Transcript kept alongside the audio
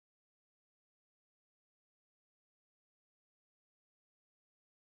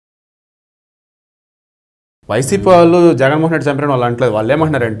YCP వాళ్ళు జగన్మోహన్ రెడ్డి చంపిన వాళ్ళు అంటలేదు. వాళ్ళు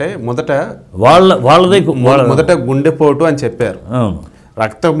ఏమంటున్నారంటే మొదట గుండెపోటు అని చెప్పారు.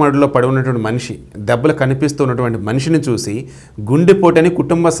 రక్తమడులో పడి ఉన్నటువంటి మనిషి, దెబ్బలు కనిపిస్తున్నటువంటి మనిషిని చూసి గుండెపోటు అని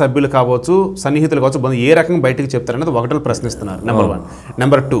కుటుంబ సభ్యులు కావచ్చు, సన్నిహితులు కావచ్చు, ఏ రకంగా బయటకు చెప్తారనేది ఒకటి ప్రశ్నిస్తున్నారు. నెంబర్ 1.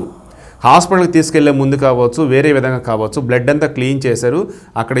 నెంబర్ 2, హాస్పిటల్కి తీసుకెళ్లే ముందు కావచ్చు, వేరే విధంగా కావచ్చు, బ్లడ్ అంతా క్లీన్ చేశారు,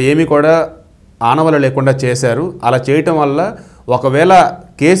 అక్కడ ఏమీ కూడా ఆనవాళ్ళు లేకుండా చేశారు. అలా చేయటం వల్ల ఒకవేళ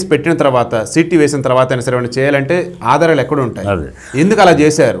కేసు పెట్టిన తర్వాత, సిటీ వేసిన తర్వాత అయినా సరే చేయాలంటే ఆధారాలు ఎక్కడ ఉంటాయి, ఎందుకు అలా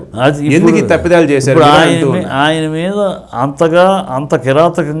చేశారు, ఎందుకు ఈ తప్పిదాలు చేశారు? ఆయన మీద అంత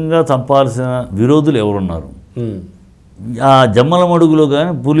కిరాతకంగా చంపాల్సిన విరోధులు ఎవరున్నారు? ఆ జమ్మల మడుగులో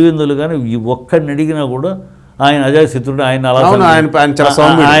కానీ పులివెందులు కానీ ఒక్కడిని అడిగినా కూడా ఆయన అజాశత్రుడు,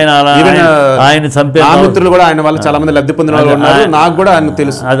 ఆయన చంపే మిత్రులు కూడా ఆయన వల్ల చాలా మంది లబ్ధి పొందిన వాళ్ళు ఉన్నారు, నాకు కూడా ఆయన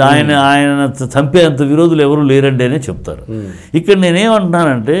తెలుసు. అది ఆయన చంపేంత విరోధులు ఎవరు లేరండి అనే చెప్తారు. ఇక్కడ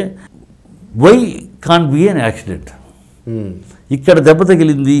నేనేమంటున్నానంటే why can be an accident. ఇక్కడ దెబ్బ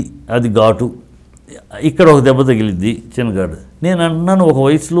తగిలింది, అది ఘాటు, ఇక్కడ ఒక దెబ్బ తగిలింది చిన్నగాడు. నేను అంటున్నాను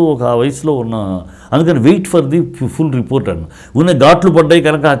ఆ వయసులో ఉన్న, అందుకని wait for the full report అన్న. ఉన్న ఘాట్లు పడ్డాయి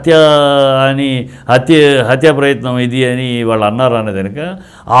కనుక హత్యా ప్రయత్నం ఇది అని వాళ్ళు అన్నారు అనేది కనుక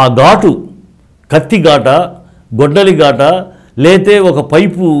ఆ ఘాటు కత్తి ఘాట, గొడ్డలి ఘాట, లేతే ఒక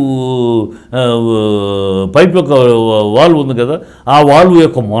పైపు యొక్క వాల్వ్ ఉంది కదా, ఆ వాల్వ్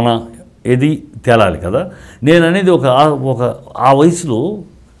యొక్క మొన ఇది తేలాలి కదా. నేను అనేది ఆ వయసులో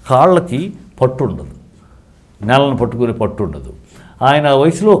కాళ్ళకి పట్టు ఉండదు, నేలను పట్టుకునే పట్టు ఉండదు. ఆయన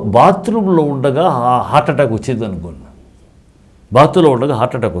వయసులో బాత్రూంలో ఉండగా హార్ట్ అటాక్ వచ్చేది అనుకోండి. బాత్రూంలో ఉండగా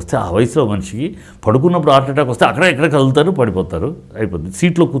హార్ట్ అటాక్ వస్తే ఆ వయసులో మనిషికి పడుకున్నప్పుడు హార్ట్ అటాక్ వస్తే అక్కడ కదులుతారు, పడిపోతారు, అయిపోతుంది.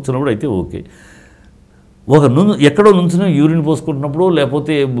 సీట్లో కూర్చున్నప్పుడు అయితే ఓకే. ఎక్కడో నుంచుని యూరిన్ పోసుకుంటున్నప్పుడు,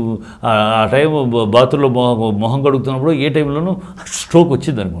 లేకపోతే ఆ టైం బాత్రూంలో మొహం కడుగుతున్నప్పుడు, ఏ టైంలోనూ స్ట్రోక్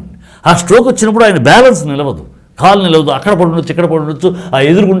వచ్చింది అనుకోండి. ఆ స్ట్రోక్ వచ్చినప్పుడు ఆయన బ్యాలెన్స్ నిలవదు, కాలు నిలవదు, అక్కడ పడుండొచ్చు, ఇక్కడ పడుండొచ్చు. ఆ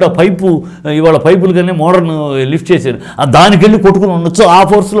ఎదురుగుండా ఇవాళ పైపులు కానీ మోడర్న్ లిఫ్ట్ చేశారు, దానికెళ్ళి కొట్టుకుని ఉండొచ్చు. ఆ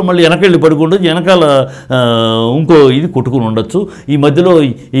ఫోర్స్లో మళ్ళీ వెనకెళ్ళి పడుకుండొచ్చు, వెనకాల ఇంకో ఇది కొట్టుకుని ఉండొచ్చు. ఈ మధ్యలో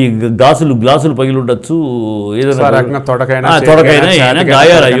ఈ గ్లాసులు పగిలి ఉండొచ్చు, ఏదైనా తొడకైనా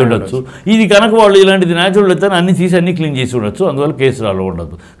గాయాలు అయ్యి ఉండొచ్చు. ఇది కనుక వాళ్ళు ఇలాంటిది న్యాచురల్ అయితే అన్ని తీసి అన్ని క్లీన్ చేసి ఉండొచ్చు, అందువల్ల కేసు రాలో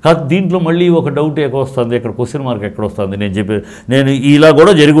ఉండదు. కాదు దీంట్లో మళ్ళీ ఒక డౌట్ ఎక్కడ వస్తుంది, ఇక్కడ క్వశ్చన్ మార్క్ ఎక్కడ వస్తుంది. నేను ఇలా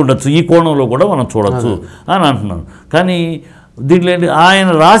కూడా జరిగి ఉండొచ్చు, ఈ కోణంలో కూడా మనం చూడొచ్చు అని అంటున్నాను. కానీ దీంట్లో ఏంటి, ఆయన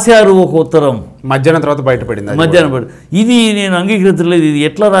రాశారు ఒక ఉత్తరం, మధ్యాహ్నం తర్వాత బయటపడింది. ఇది నేను అంగీకరించలేదు. ఇది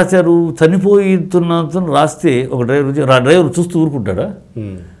ఎట్లా రాశారు? చనిపోతున్న రాస్తే ఒక డ్రైవర్ చూస్తూ ఊరుకుంటాడా?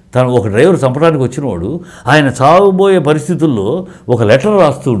 ఒక డ్రైవర్ చంపడానికి వచ్చినవాడు ఆయన చావబోయే పరిస్థితుల్లో ఒక లెటర్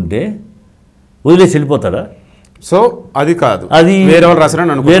రాస్తూ ఉంటే వదిలేసి వెళ్ళిపోతాడా? సో అది కాదు, అది వేరే వాళ్ళు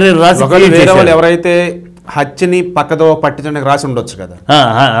రాశారని వేరే వాళ్ళు ఎవరైతే హత్యని పక్కదో పట్టించడానికి రాసి ఉండొచ్చు కదా.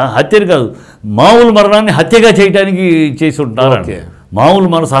 హత్యని కాదు, మామూలు మరణాన్ని హత్యగా చేయడానికి చేసి ఉంటారు. మామూలు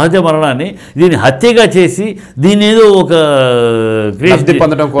మన సహజ మరణాన్ని దీన్ని హత్యగా చేసి దీని ఏదో ఒక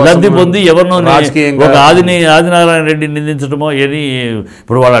లబ్ధి పొంది ఎవరినో ఒక ఆదినారాయణ రెడ్డి నిందించడమో ఏది.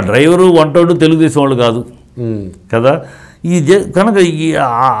 ఇప్పుడు వాళ్ళ డ్రైవరు వంటోడు తెలుగుదేశం వాళ్ళు కాదు కదా. కనుక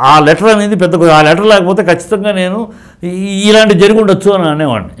ఆ లెటర్ అనేది పెద్ద, ఆ లెటర్ లేకపోతే ఖచ్చితంగా నేను ఇలాంటి జరిగి ఉండొచ్చు అని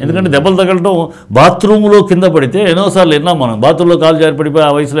అనేవాడిని. ఎందుకంటే దెబ్బలు తగలటం బాత్రూంలో కింద పడితే ఎన్నోసార్లు విన్నాం మనం. బాత్రూంలో కాలు జారి పడిపోయి ఆ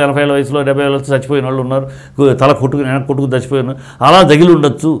వయసులో 80 ఏళ్ళ వయసులో 70 ఏళ్ళ వయసు చచ్చిపోయిన వాళ్ళు ఉన్నారు, తల కొట్టుకుని చచ్చిపోయిన అలా తగిలి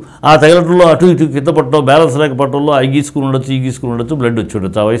ఉండొచ్చు. ఆ తగలటంలో అటు ఇటు కింద పట్టడం, బ్యాలెన్స్ లేక పట్టడంలో అవి గీసుకుని ఉండొచ్చు, ఈ గీసుకుని ఉండొచ్చు, బ్లడ్ వచ్చి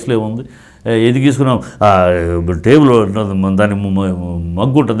ఉండొచ్చు. ఆ వయసులో ఏముంది, ఎది గీసుకున్నాం టేబుల్ దాని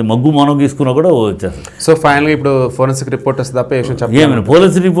మగ్గు ఉంటుంది, మగ్గు మనం గీసుకున్నా కూడా వచ్చేస్తుంది. సో ఫైనల్గా ఇప్పుడు ఫోరెన్సిక్ రిపోర్ట్ వస్తే తప్ప ఏమైనా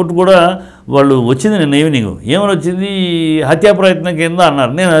ఫోరెన్సిక్ రిపోర్ట్ కూడా వాళ్ళు వచ్చింది నిన్న ఈవినింగ్. ఏమని వచ్చింది, హత్యా ప్రయత్నం కింద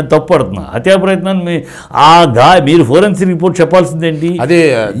అన్నారు. నేను అది తప్పు పడుతున్నా. హత్యా ప్రయత్నాన్ని మీరు ఫోరెన్సిక్ రిపోర్ట్ చెప్పాల్సిందేంటి?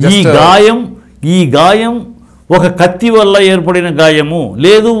 ఈ గాయం ఒక కత్తి వల్ల ఏర్పడిన గాయము,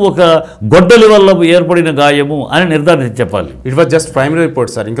 లేదు ఒక గొడ్డలి వల్ల ఏర్పడిన గాయము అని నిర్ధారించి చెప్పాలి. It was just primary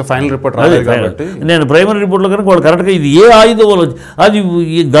report sir, ఇంకా ఫైనల్ రిపోర్ట్ రాలేదు కాబట్టి. నేను ప్రైమరీ రిపోర్ట్లో కనుక వాళ్ళు కరెక్ట్గా ఇది ఏ ఆయుధం వల్ల అది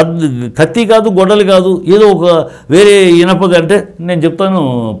కత్తి కాదు, గొడ్డలి కాదు, ఏదో ఒక వేరే ఇనపది అంటే నేను చెప్తాను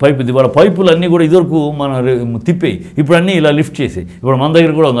పైపు. ఇది వాళ్ళ పైపులు అన్నీ కూడా ఇదివరకు మనం తిప్పేయి, ఇప్పుడు అన్నీ ఇలా లిఫ్ట్ చేసి, ఇప్పుడు మన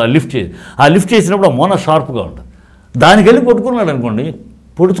దగ్గర కూడా ఉంది లిఫ్ట్ చేసి. ఆ లిఫ్ట్ చేసినప్పుడు ఆ మొన షార్ప్గా ఉంటుంది. దానికి వెళ్ళి కొట్టుకున్నాడు అనుకోండి,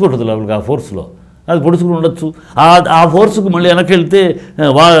 పొడుచుకుంటుంది లోపలికి ఆ ఫోర్స్లో, అది పొడుచుకుని ఉండొచ్చు. ఆ ఫోర్స్కు మళ్ళీ వెనక్కి వెళ్తే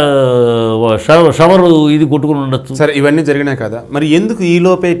షవర్ ఇది కొట్టుకుని ఉండొచ్చు. సరే ఇవన్నీ జరిగినాయి కదా, మరి ఎందుకు ఈ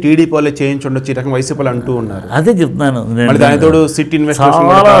లోపే టీడీపీ వాళ్ళే చేయించి ఉండొచ్చు ఈ రకం వైసీపీ అంటూ ఉన్నారు? అదే చెప్తున్నాను. దానితోడు సిట్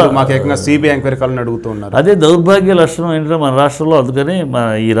ఇన్వెస్టిగేషన్ మాకు ఏకంగా సిబిఐ ఎంక్వైరీ కావాలని అడుగుతూ ఉన్నారు. అదే దౌర్భాగ్య లక్షణం ఏంటంటే మన రాష్ట్రంలో. అందుకనే మన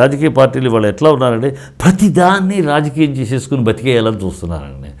ఈ రాజకీయ పార్టీలు వాళ్ళు ఎట్లా ఉన్నారంటే ప్రతిదాన్ని రాజకీయం చేసేసుకుని బతికేయాలని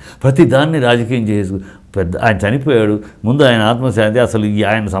చూస్తున్నారండి. ప్రతిదాన్ని రాజకీయం చేసేసుకుని పెద్ద ఆయన చనిపోయాడు, ముందు ఆయన ఆత్మశాంతి, అసలు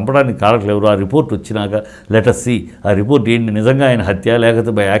ఆయన చంపడానికి కారకులు ఎవరు, ఆ రిపోర్ట్ వచ్చినాక లెటస్ సి ఆ రిపోర్ట్ ఏంటి, నిజంగా ఆయన హత్య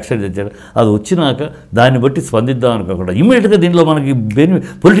లేకపోతే బై యాక్సిడెంట్ తెచ్చారు, అది వచ్చినాక దాన్ని బట్టి స్పందిద్దాం అనుకోకుండా ఇమ్మీడియట్గా దీనిలో మనకి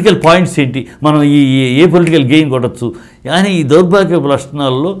పొలిటికల్ పాయింట్స్ ఏంటి, మనం ఏ పొలిటికల్ గెయిన్ కొట్టచ్చు అని ఈ దౌర్భాగ్యపు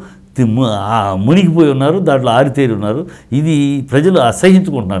లక్షణాల్లో మునిగిపోయి ఉన్నారు, దాంట్లో ఆరితేరి ఉన్నారు. ఇది ప్రజలు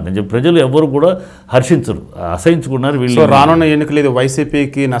అసహించుకుంటున్నారు. నేను ప్రజలు ఎవరు కూడా హర్షించరు, అసహించుకున్నారు. వీళ్ళు రానున్న ఎన్నికలు ఇది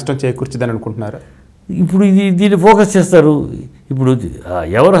వైసీపీకి నష్టం చేకూర్చిదని అనుకుంటున్నారు. ఇప్పుడు దీన్ని ఫోకస్ చేస్తారు. ఇప్పుడు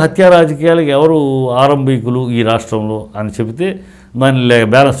ఎవరు హత్యా రాజకీయాలకు ఎవరు ఆరంభికులు ఈ రాష్ట్రంలో అని చెబితే దాన్ని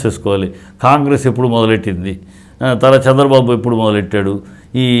బ్యాలెన్స్ చేసుకోవాలి. కాంగ్రెస్ ఎప్పుడు మొదలెట్టింది, తర్వాత చంద్రబాబు ఎప్పుడు మొదలెట్టాడు,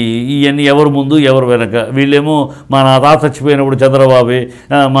 ఇవన్నీ ఎవరు ముందు ఎవరు వెనక. వీళ్ళేమో మా తాత చచ్చిపోయినప్పుడు చంద్రబాబే,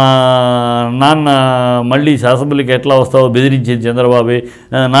 మా నాన్న మళ్ళీ అసెంబ్లీకి ఎట్లా వస్తావో బెదిరించేది చంద్రబాబే,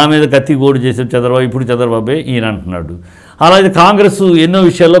 నా మీద కత్తి గోడు చేసేది చంద్రబాబు, ఇప్పుడు చంద్రబాబే ఈయన అంటున్నాడు. అలాగే కాంగ్రెస్ ఎన్నో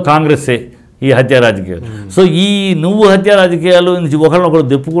విషయాల్లో కాంగ్రెస్సే ఈ హత్యా రాజకీయాలు. సో నువ్వు హత్యా రాజకీయాలు నుంచి ఒకరినొకరు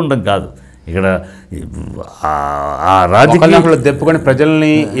దెప్పుకుంటాం కాదు. ఇక్కడ ఆ రాజకీయాలు దెప్పుకొని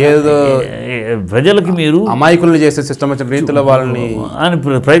ప్రజల్ని ఏదో ప్రజలకి మీరు అమాయకులను చేసే సిస్టమ్ వచ్చిన రీతిలో వాళ్ళని అని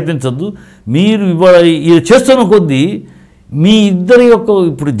ప్రయత్నించద్దు. మీరు ఇవాళ ఇది చేస్తున్న కొద్దీ మీ ఇద్దరి యొక్క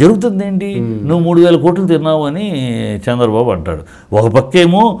ఇప్పుడు జరుగుతుంది ఏంటి, నువ్వు 3,000 కోట్లు తిన్నావు అని చంద్రబాబు అంటాడు. ఒక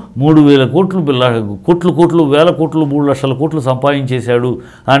పక్కేమో 3,000 కోట్లు వేల కోట్లు 3 లక్షల కోట్లు సంపాదించేశాడు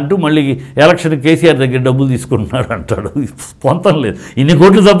అంటూ మళ్ళీ ఎలక్షన్ కేసీఆర్ దగ్గర డబ్బులు తీసుకుంటున్నాడు అంటాడు. పొంతం లేదు, ఇన్ని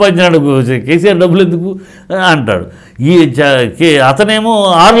కోట్లు సంపాదించినాడు కేసీఆర్ డబ్బులు ఎందుకు అంటాడు. అతనేమో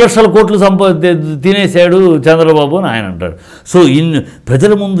 6 లక్షల కోట్లు తినేశాడు చంద్రబాబు అని ఆయన అంటాడు. సో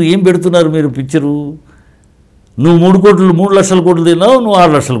ప్రజల ముందు ఏం పెడుతున్నారు మీరు పిక్చరు? నువ్వు 3 లక్షల కోట్లు తిన్నావు, నువ్వు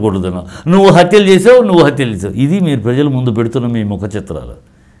 6 లక్షల కోట్లు తిన్నావు, నువ్వు హత్యలు చేసావు. ఇది మీరు ప్రజల ముందు పెడుతున్న మీ ముఖ చిత్రాలు.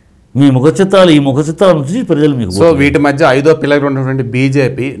 ఈ ముఖ చిత్రాల నుంచి ప్రజలు మీకు. సో వీటి మధ్య 5వ పిల్లర్ ఉన్నటువంటి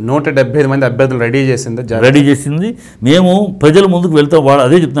బీజేపీ 175 మంది అభ్యర్థులు రెడీ చేసింది. మేము ప్రజల ముందుకు వెళ్తాం.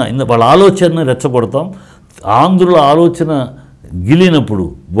 అదే చెప్తున్నా, వాళ్ళ ఆలోచనను రెచ్చగొడతాం. ఆంధ్రుల ఆలోచన గిలినప్పుడు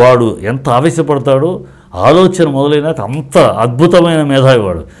వాడు ఎంత ఆవేశపడతాడో, ఆలోచన మొదలైనాక అంత అద్భుతమైన మేధావి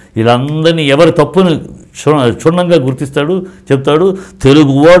వాడు. వీళ్ళందరినీ ఎవరి తప్పుని క్షుణ్ణంగా గుర్తిస్తాడు, చెప్తాడు.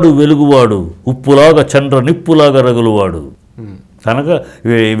 తెలుగువాడు వెలుగువాడు, ఉప్పులాగా చండ్ర నిప్పులాగా రగులువాడు. కనుక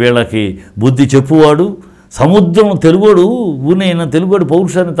వీళ్ళకి బుద్ధి చెప్పువాడు. సముద్రం తెలుగువాడు, ఊనైనా తెలుగువాడు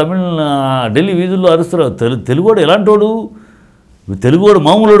పౌరుషాన్ని ఢిల్లీ వీధుల్లో అరుస్తారు. తెలుగువాడు ఎలాంటోడు? తెలుగువాడు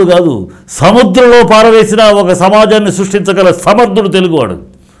మామూలుడు కాదు, సముద్రంలో పారవేసిన ఒక సమాజాన్ని సృష్టించగల సమర్థుడు తెలుగువాడు.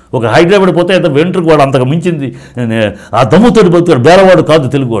 ఒక హైదరాబాద్ పోతే అయితే వెంట్రుకు వాడు అంతకు మించింది, ఆ దమ్ముతోటి బతుకాడు. బేలవాడు కాదు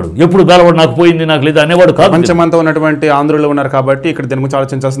తెలుగువాడు. ఎప్పుడు బేలవాడు నాకు పోయింది నాకు లేదు అనేవాడు కాదు. ప్రపంచమంతా ఉన్నటువంటి ఆంధ్రులు ఉన్నారు కాబట్టి ఇక్కడ దీని గురించి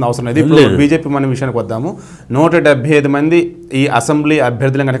ఆలోచించాల్సిన అవసరం లేదు. ఇప్పుడు బీజేపీ మన విషయానికి వద్దాము. 175 మంది ఈ అసెంబ్లీ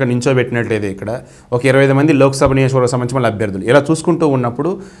అభ్యర్థులను కనుక నించోబెట్టినట్లయితే ఇక్కడ ఒక 25 మంది లోక్సభ నియోజకవర్గ సంబంధించిన అభ్యర్థులు ఇలా చూసుకుంటూ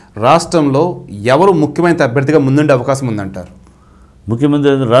ఉన్నప్పుడు రాష్ట్రంలో ఎవరు ముఖ్యమైన అభ్యర్థిగా ముందుండే అవకాశం ఉందంటారు?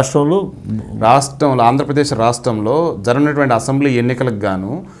 ముఖ్యమంత్రి రాష్ట్రంలో ఆంధ్రప్రదేశ్ రాష్ట్రంలో జరగనటువంటి అసెంబ్లీ ఎన్నికలకు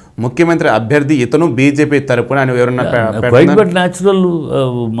గాను ముఖ్యమంత్రి అభ్యర్థి ఇతను బీజేపీ తరపున ఆయన ఎవరన్నా క్వైట్ బట్ న్యాచురల్.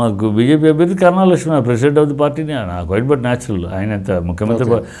 మాకు బీజేపీ అభ్యర్థి కరుణా లక్ష్మణ ప్రెసిడెంట్ ఆఫ్ ది పార్టీని క్వైట్ బట్ న్యాచురల్. ఆయన ఎంత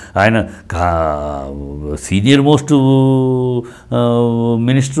ముఖ్యమంత్రి, ఆయన సీనియర్ మోస్ట్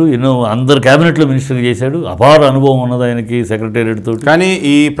మినిస్టర్, ఎన్నో అందరు క్యాబినెట్లో మినిస్టర్ చేశాడు. అపార అనుభవం ఉన్నది ఆయనకి సెక్రటేరియట్ తోటి. కానీ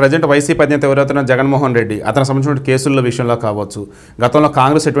ఈ ప్రజెంట్ వైసీపీ అధినేత ఎవరైతే జగన్మోహన్ రెడ్డి అతను సంబంధించిన కేసుల విషయంలో కావచ్చు, గతంలో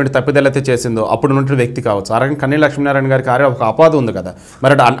కాంగ్రెస్ ఎటువంటి తప్పిదాలైతే చేసిందో అప్పుడు ఉన్నటువంటి వ్యక్తి కావచ్చు, ఆ రకంగా కన్నె లక్ష్మీనారాయణ గారికి ఒక అపవాదం ఉంది కదా,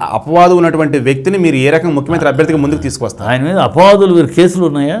 మరి అపవాదు ఉన్నటువంటి వ్యక్తిని మీరు ఏ రకంగా ముఖ్యమంత్రి అభ్యర్థిగా ముందుకు తీసుకొస్తారు? ఆయన మీద అపవాదులు కేసులు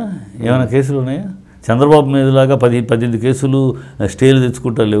ఉన్నాయా? ఏమైనా కేసులు ఉన్నాయా? చంద్రబాబు మీదలాగా 18 కేసులు స్టేలు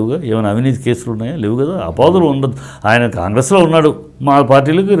తెచ్చుకుంటా లేవుగా? ఏమైనా అవినీతి కేసులు ఉన్నాయా? లేవు కదా. అపవాదులు ఉండదు. ఆయన కాంగ్రెస్లో ఉన్నాడు, మా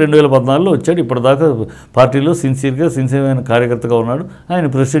పార్టీలోకి 2014లో వచ్చాడు. ఇప్పటిదాకా పార్టీలో సిన్సియర్మైన కార్యకర్తగా ఉన్నాడు. ఆయన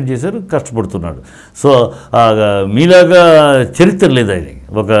ప్రెసిడెంట్ చేశారు, కష్టపడుతున్నాడు. సో మీలాగా చరిత్ర లేదు ఆయన.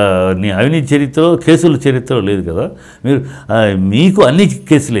 ఒక అవినీతి చరిత్ర, కేసుల చరిత్ర లేదు కదా. మీకు అన్ని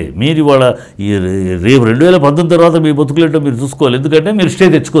కేసులే. మీరు ఇవాళ రేపు 2019 తర్వాత మీ బతుకులేంటో మీరు చూసుకోవాలి. ఎందుకంటే మీరు స్టే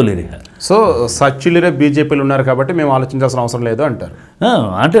తెచ్చుకోలేరు. సో సచ్యులిరే బీజేపీలు ఉన్నారు కాబట్టి మేము ఆలోచించాల్సిన అవసరం లేదు అంటారు.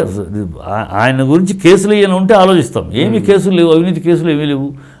 అంటే ఆయన గురించి కేసులు ఏమైనా ఉంటే ఆలోచిస్తాం. ఏమి కేసులు లేవు, అవినీతి కేసులు ఏమీ లేవు,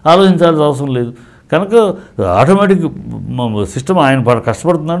 ఆలోచించాల్సిన అవసరం లేదు. కనుక ఆటోమేటిక్ సిస్టమ్ ఆయన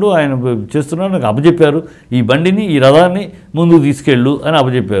కష్టపడుతున్నాడు, ఆయన చేస్తున్నాడు. నాకు అప్పచెప్పారు, ఈ బండిని ఈ రథాన్ని ముందుకు తీసుకెళ్ళు అని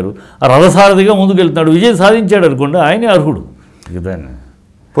అప్పచెప్పారు. ఆ రథసారథిగా ముందుకు వెళ్తున్నాడు. విజయం సాధించాడు అనుకోండి, ఆయనే అర్హుడు.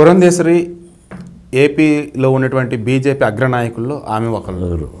 పురంధేశ్వరి ఏపీలో ఉన్నటువంటి బీజేపీ అగ్రనాయకుల్లో ఆమె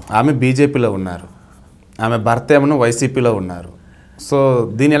ఒకరు. ఆమె బీజేపీలో ఉన్నారు, ఆమె భర్త ఏమో వైసీపీలో ఉన్నారు. సో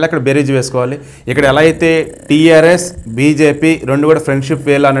దీని ఎలా ఇక్కడ బేరీజ్ వేసుకోవాలి? ఇక్కడ ఎలా అయితే టీఆర్ఎస్ బీజేపీ రెండు కూడా ఫ్రెండ్షిప్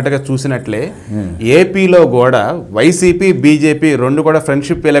వేలు అన్నట్టుగా చూసినట్లే ఏపీలో కూడా వైసీపీ బీజేపీ రెండు కూడా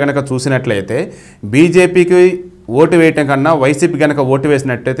ఫ్రెండ్షిప్ వేలు కనుక చూసినట్లయితే బీజేపీకి ఓటు వేయటం కన్నా వైసీపీ కనుక ఓటు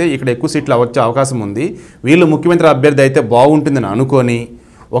వేసినట్టయితే ఇక్కడ ఎక్కువ సీట్లు వచ్చే అవకాశం ఉంది. వీళ్ళు ముఖ్యమంత్రి అభ్యర్థి అయితే బాగుంటుందని అనుకొని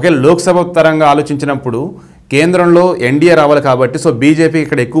ఒకవేళ లోక్సభ పరంగా ఆలోచించినప్పుడు కేంద్రంలో ఎన్డీఏ రావాలి కాబట్టి సో బీజేపీ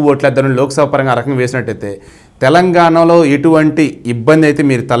ఇక్కడ ఎక్కువ ఓట్లు వేద్దామని లోక్సభ పరంగా ఆ రకంగా వేసినట్టయితే తెలంగాణలో ఎటువంటి ఇబ్బంది అయితే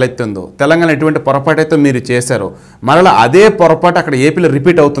మీరు తలెత్తుందో, తెలంగాణ ఎటువంటి పొరపాటు అయితే మీరు చేశారో మరలా అదే పొరపాటు అక్కడ ఏపీలో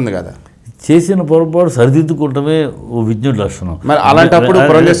రిపీట్ అవుతుంది కదా. చేసిన పొరపాటు సరిదిద్దుకుంటమే ఓ విజ్ఞుడి లక్షణం. మరి అలాంటప్పుడు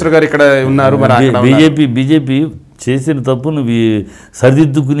పురంధేశ్వర్ గారు ఇక్కడ ఉన్నారు. మరి బీజేపీ చేసిన తప్పును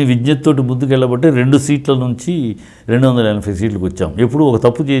సరిదిద్దుకుని విజ్ఞతతోటి ముందుకెళ్ళబట్టి 2 సీట్ల నుంచి 280 సీట్లకు వచ్చాం. ఎప్పుడు ఒక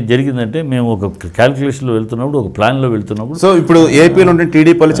తప్పు జరిగిందంటే మేము ఒక క్యాల్కులేషన్లో వెళ్తున్నప్పుడు, ఒక ప్లాన్లో వెళ్తున్నప్పుడు. సో ఇప్పుడు ఏపీలో ఉంటే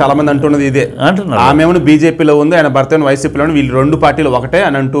టీడీపీలో చాలా మంది అంటున్నది ఇదే అంటున్నారు, ఆమె బీజేపీలో ఉంది, ఆయన భర్త వైసీపీలో ఉంది, వీళ్ళు 2 పార్టీలు ఒకటే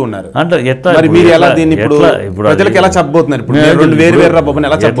అని అంటూ ఉన్నారు. అంటే ఎట్లా మరి మీరు ఎలా దీన్ని ఇప్పుడు ప్రజలకు ఎలా చెప్పబోతున్నారు? ఇప్పుడు 2 వేరు వేరు బాబు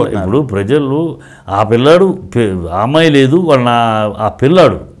ఎలా చెప్పబోతున్నారు? ఇప్పుడు ప్రజలు ఆ పిల్లాడు అమ్మాయి లేదు, వాళ్ళ ఆ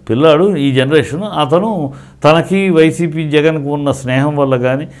పిల్లాడు ఈ జనరేషన్ అతను తనకి వైసీపీ జగన్కు ఉన్న స్నేహం వల్ల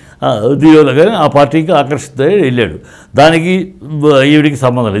కానీ దీనివల్ల కానీ ఆ పార్టీకి ఆకర్షిత వెళ్ళాడు. దానికి ఈవిడికి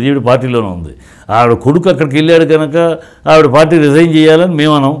సంబంధం లేదు, ఈవిడ పార్టీలోనే ఉంది. ఆవిడ కొడుకు అక్కడికి వెళ్ళాడు కనుక ఆవిడ పార్టీ రిజైన్ చేయాలని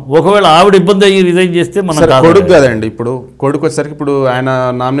మేము అన్నాం. ఒకవేళ ఆవిడ ఇబ్బంది అయ్యి రిజైన్ చేస్తే మనం కొడుకు కదండి. ఇప్పుడు కొడుకు వచ్చేసరికి ఇప్పుడు ఆయన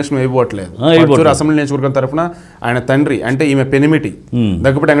నామినేషన్ వేయబోట్లేదు. అసెంబ్లీ నియోజకవర్గం తరఫున ఆయన తండ్రి అంటే ఈమె పెనిమిటి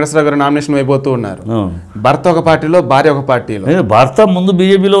దగ్గరపాటి వెంకటేశ్వర గారు నామినేషన్ వేయబోతూ ఉన్నారు. భర్త ఒక పార్టీలో, భార్య ఒక పార్టీలో. భర్త ముందు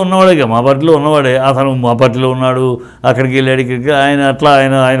బీజేపీలో ఉన్నవాడే, మా పార్టీలో ఉన్నవాడే, అతను మా పార్టీలో ఉన్నాడు, అక్కడికి వెళ్ళాడు ఇక్కడికి.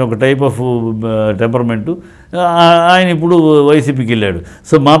 ఆయన ఒక టైప్ ఆఫ్ టెంపర్మెంటు. ఆయన ఇప్పుడు వైసీపీకి వెళ్ళాడు.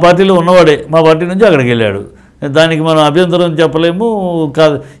 సో మా పార్టీలో ఉన్నవాడే, మా పార్టీ నుంచి అక్కడికి వెళ్ళాడు. దానికి మనం అభ్యంతరం చెప్పలేము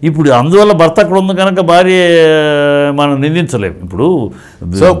కాదు. ఇప్పుడు అందువల్ల భర్త అక్కడ ఉంది కనుక భార్య మనం నిందించలేము. ఇప్పుడు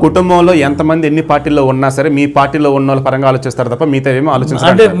సో కుటుంబంలో ఎంతమంది ఎన్ని పార్టీల్లో ఉన్నా సరే మీ పార్టీలో ఉన్న వాళ్ళ పరంగా ఆలోచిస్తారు తప్ప మిగతా ఏమో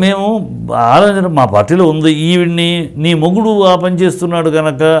ఆలోచిస్తారు. అంటే మేము ఆలోచన మా పార్టీలో ఉంది, ఈవిడ్ని నీ మొగుడు ఆ పని చేస్తున్నాడు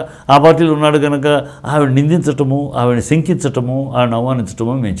కనుక, ఆ పార్టీలో ఉన్నాడు కనుక ఆవిడ నిందించటము, ఆవిడని శంకించటము, ఆవిడని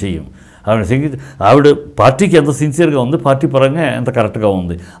అవమానించటము మేము చెయ్యం. ఆవిడ పార్టీకి ఎంత సిన్సియర్గా ఉంది, పార్టీ పరంగా ఎంత కరెక్ట్గా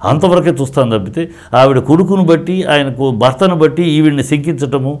ఉంది అంతవరకే చూస్తాను తప్పితే ఆవిడ కొడుకును బట్టి, ఆయనకు భర్తను బట్టి ఈవిడ్ని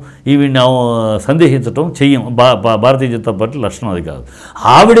శంకించటము, ఈవిడ్ని సందేహించటం చెయ్యం. భారతీయ జనతా పార్టీ లక్షణం అది కాదు.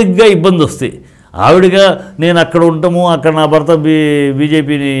 ఆవిడగా ఇబ్బంది వస్తే, ఆవిడగా నేను అక్కడ ఉండటము, అక్కడ నా భర్త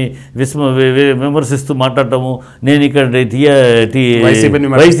బీజేపీని విమర్శిస్తూ మాట్లాడటము, నేను ఇక్కడ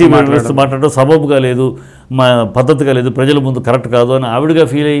వైసీపీ మాట్లాడటం సబబుగా లేదు, మా పద్ధతిగా లేదు, ప్రజల ముందు కరెక్ట్ కాదు అని ఆవిడగా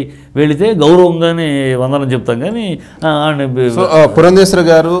ఫీల్ అయ్యి వెళితే గౌరవంగానే వందనం చెప్తాం. కానీ పురంధేశ్వర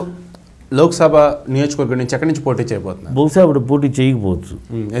గారు లోక్సభ నియోజకవర్గం నుంచి ఎక్కడి నుంచి పోటీ చేయబోతున్నారు? బహుశా ఆవిడ పోటీ చేయకపోవచ్చు,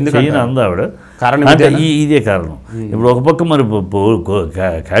 ఎందుకంటే ఆవిడ కారణం అంటే ఇదే కారణం. ఇప్పుడు ఒక పక్క మరి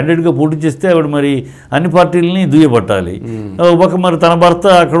క్యాండిడేట్గా పోటీ చేస్తే ఆవిడ మరి అన్ని పార్టీలని దుయ్యబట్టాలి, ఒక పక్క మరి తన భర్త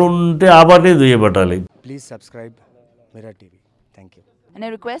అక్కడ ఉంటే ఆ party దుయ్యబట్టాలి. Please subscribe mirror TV. Thank you. And I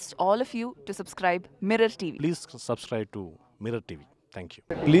request all of you to subscribe Mirror TV. Please subscribe to Mirror TV. Thank you.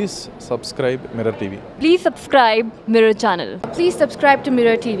 Please subscribe Mirror TV. Please subscribe Mirror channel. Please subscribe to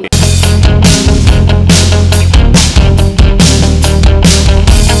Mirror TV.